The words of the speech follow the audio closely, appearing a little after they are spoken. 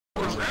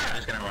I'm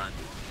just gonna run.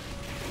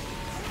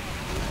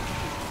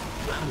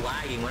 I'm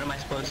lagging. What am I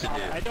supposed to do?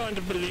 I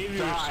don't believe you,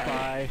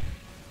 Spy.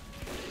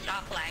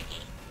 Stop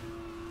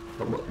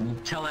lagging.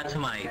 Tell that to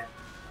my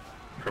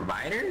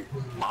provider?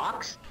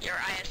 Box? Your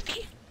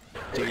ISP?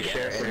 Do you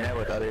share internet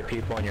with other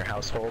people in your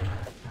household?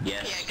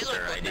 Yes, Yeah, good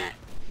sir, luck I with do. that.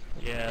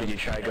 Yeah. Did you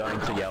try going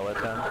to yell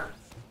at them?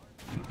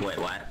 Wait,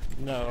 what?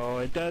 No,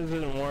 it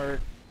doesn't work.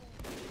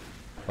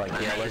 Like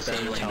yell at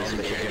them, tell them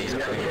that you're doing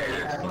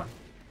something.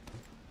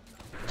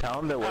 Tell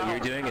them that what you're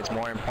doing is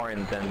more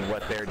important than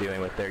what they're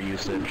doing with their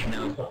usage.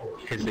 No,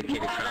 because the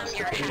kid across the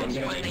Your table is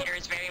account waiting. later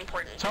is very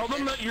important. Tell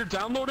them that your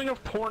downloading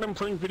of porn and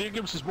playing video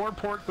games is more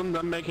important than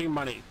them making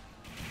money.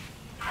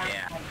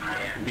 Yeah.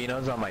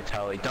 Vino's on my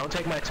telly. Don't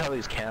take my telly,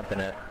 he's camping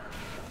it.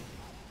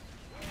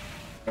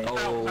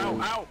 Oh.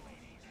 Ow, ow,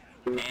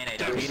 And I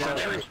don't Vino,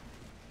 damage.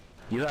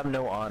 you have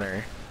no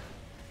honor.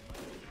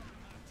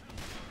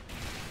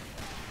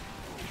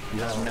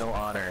 You have no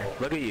honor.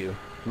 Look at you.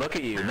 Look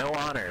at you. No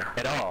honor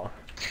at all.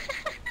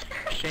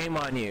 Shame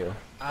on you.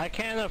 I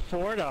can't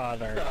afford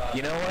honor.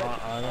 You know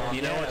what?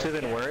 You know what's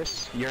even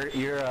worse? You're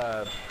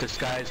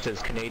disguised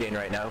as Canadian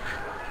right now.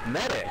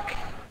 Medic.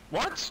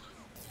 What?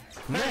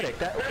 Medic.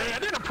 That. Hey, I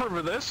didn't approve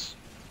of this.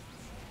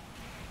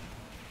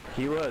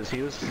 He was.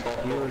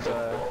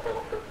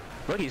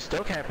 Look, he's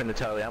still camping the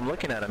telly. I'm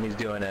looking at him. He's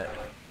doing it.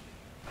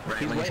 Right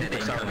He's when you waiting said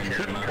for something.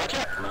 incoming, Watch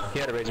out! He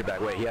had a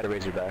razorback. Wait, he had a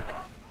razorback.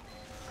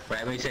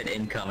 right when you said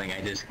incoming,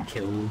 I just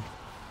killed.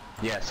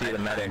 Yeah, see the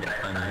medic.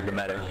 The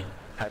medic.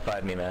 High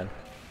five me, man.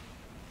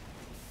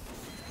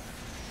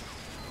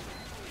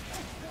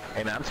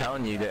 Hey man, I'm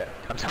telling you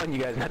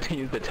guys not to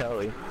use the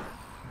telly.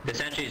 The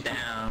sentry's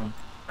down.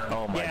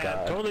 Oh my Yeah,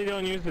 god. totally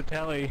don't use the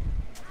telly.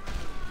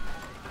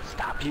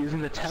 Stop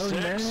using the telly,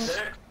 man.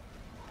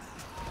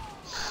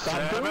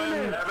 Stop doing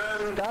it.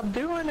 Stop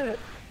doing it.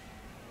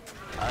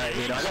 Alright,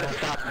 Vino, I gotta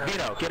stop.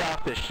 Vino, get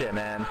off this shit,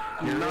 man.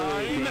 You're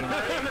really being...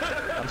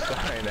 I'm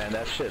sorry, man.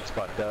 That shit's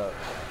fucked up.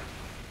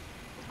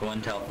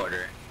 One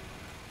teleporter.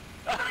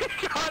 I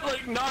got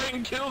like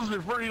 9 kills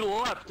before he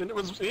left, and it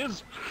was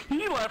his.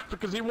 He left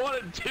because he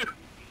wanted to.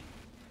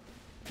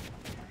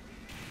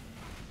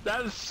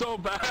 That is so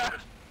bad.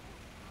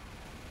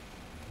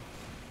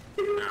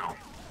 Ow.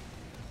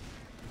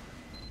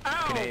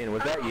 Ow. Canadian,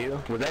 was that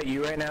you? Was that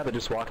you right now that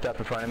just walked up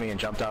in front of me and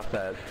jumped off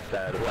that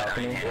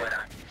balcony?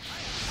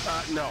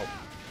 No.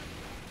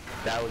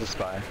 That was a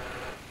spy.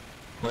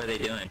 What are they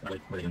doing?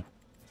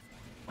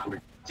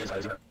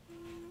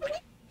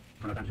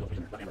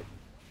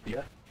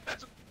 Yeah.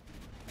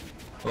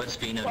 What's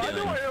Vino Why do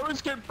doing? I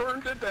always get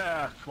burned to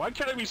death? Why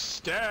can't I be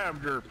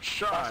stabbed or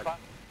shot?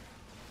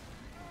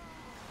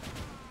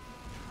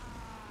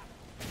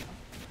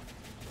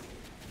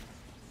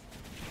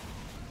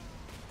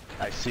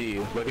 I see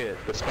you. Look at it.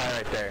 The spy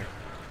right there.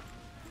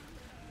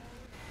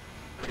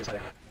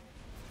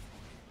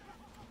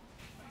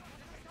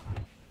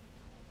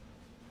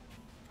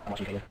 I'm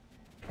watching you.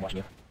 I'm watching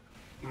you.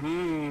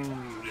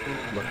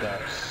 Yeah. Look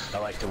up. I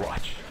like to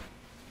watch.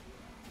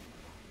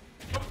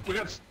 Oh, we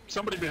got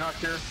somebody behind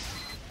here.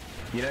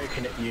 You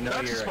know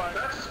That's a spy.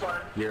 That's a spy.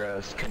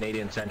 your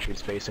Canadian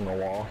sentry's facing a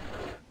wall.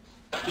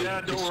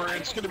 Yeah, don't worry.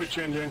 It's gonna be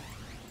changing.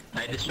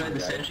 I destroyed the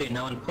sentry and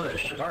no one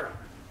pushed.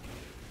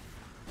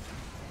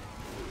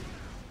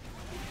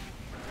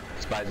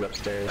 Spy's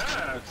upstairs.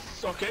 Yeah,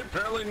 it's okay.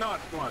 Apparently not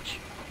much.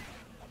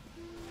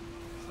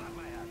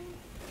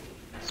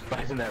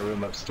 Spy's in that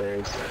room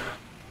upstairs.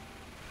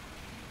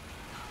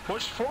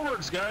 Push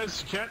forwards,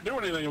 guys. You can't do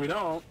anything if we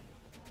don't.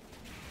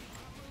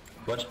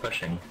 What's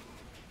pushing?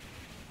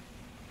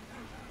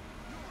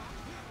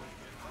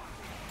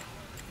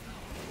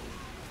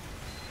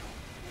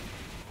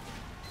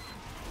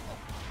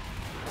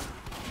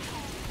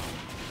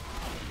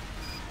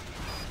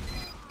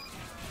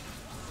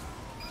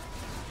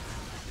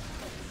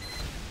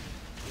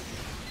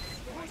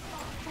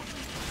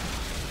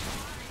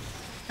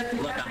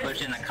 Look, I'm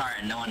pushing the cart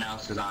and no one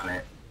else is on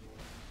it.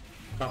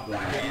 And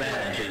the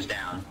sentry's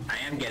down. I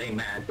am getting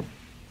mad.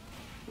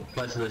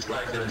 What's this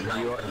like?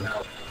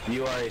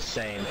 You are a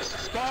saint.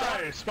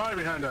 Spy! Spy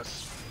behind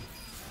us.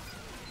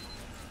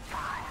 5,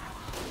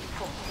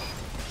 4,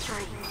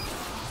 3,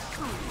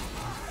 2,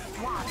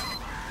 1.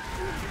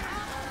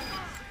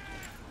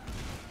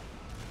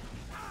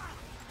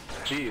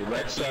 Gee,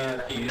 let's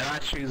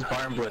not choose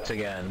Barn Blitz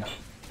again.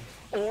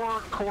 Or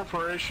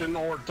Corporation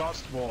or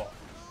Dust Bowl.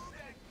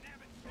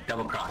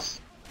 Double cross.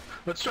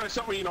 Let's try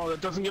something, you know,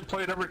 that doesn't get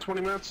played every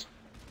 20 minutes.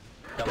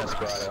 Double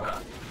cross.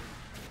 Desperado.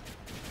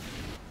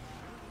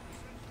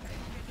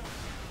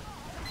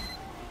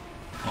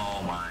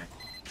 Oh my.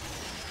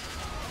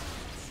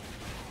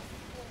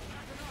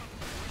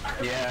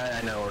 Yeah,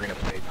 I know we're gonna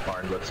play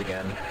Barn Blitz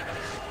again.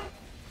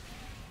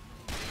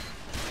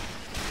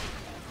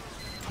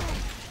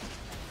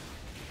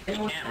 You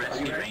can't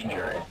rescue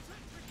Ranger.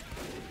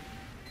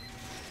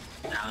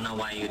 I don't know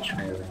why you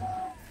trailer.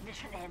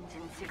 Mission ends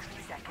in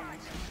 60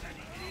 seconds.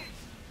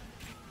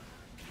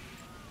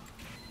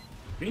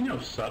 Vino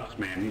sucks,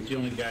 man. He's the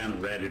only guy on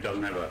the red who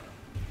doesn't have a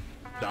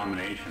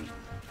domination.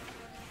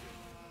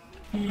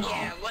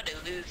 Yeah, what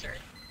a loser.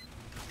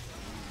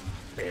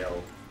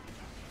 Fail.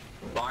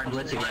 Barn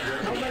blitz again.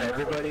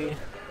 Everybody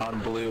on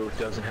blue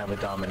doesn't have a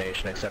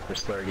domination except for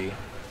Slurgy.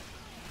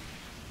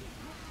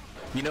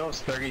 You know,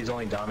 if Slurgy's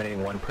only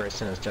dominating one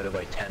person instead of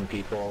like 10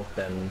 people,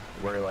 then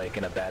we're like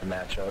in a bad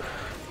matchup.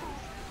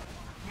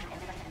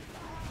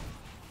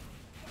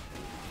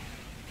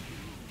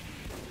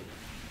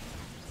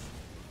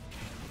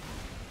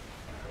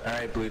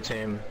 Alright, blue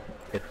team,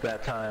 it's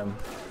that time.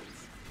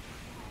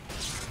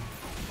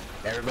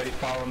 Everybody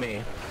follow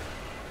me.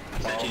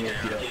 Follow me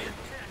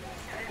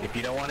if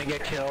you don't want to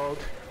get killed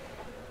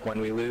when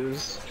we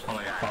lose,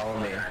 follow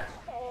me.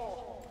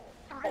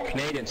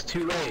 Canadians,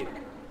 too late.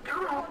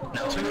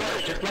 No, too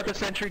late. Just let the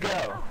sentry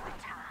go.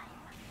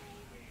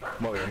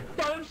 Morgan.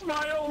 That's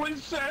my only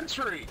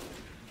sentry.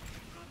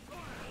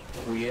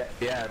 Yeah,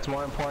 it's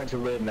more important to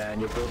live, man.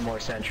 You'll build more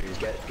sentries.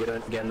 Get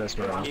in this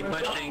room. Keep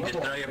pushing. Just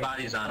throw your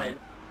bodies on it.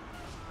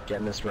 Get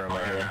in this room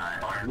right here.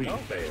 We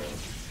failed.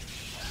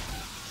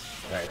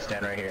 Alright,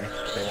 stand right here.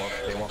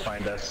 They won't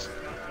find us.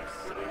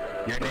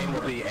 Your name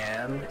will be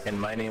Anne, and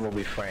my name will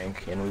be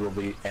Frank, and we will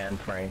be Anne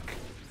Frank.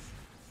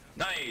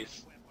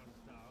 Nice.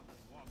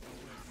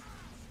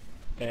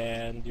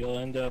 And you'll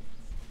end up...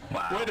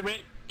 Wow. Wait a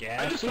minute.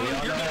 Yeah. I just We want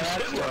all to know hear how that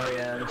this. story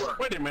ends.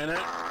 Wait a minute.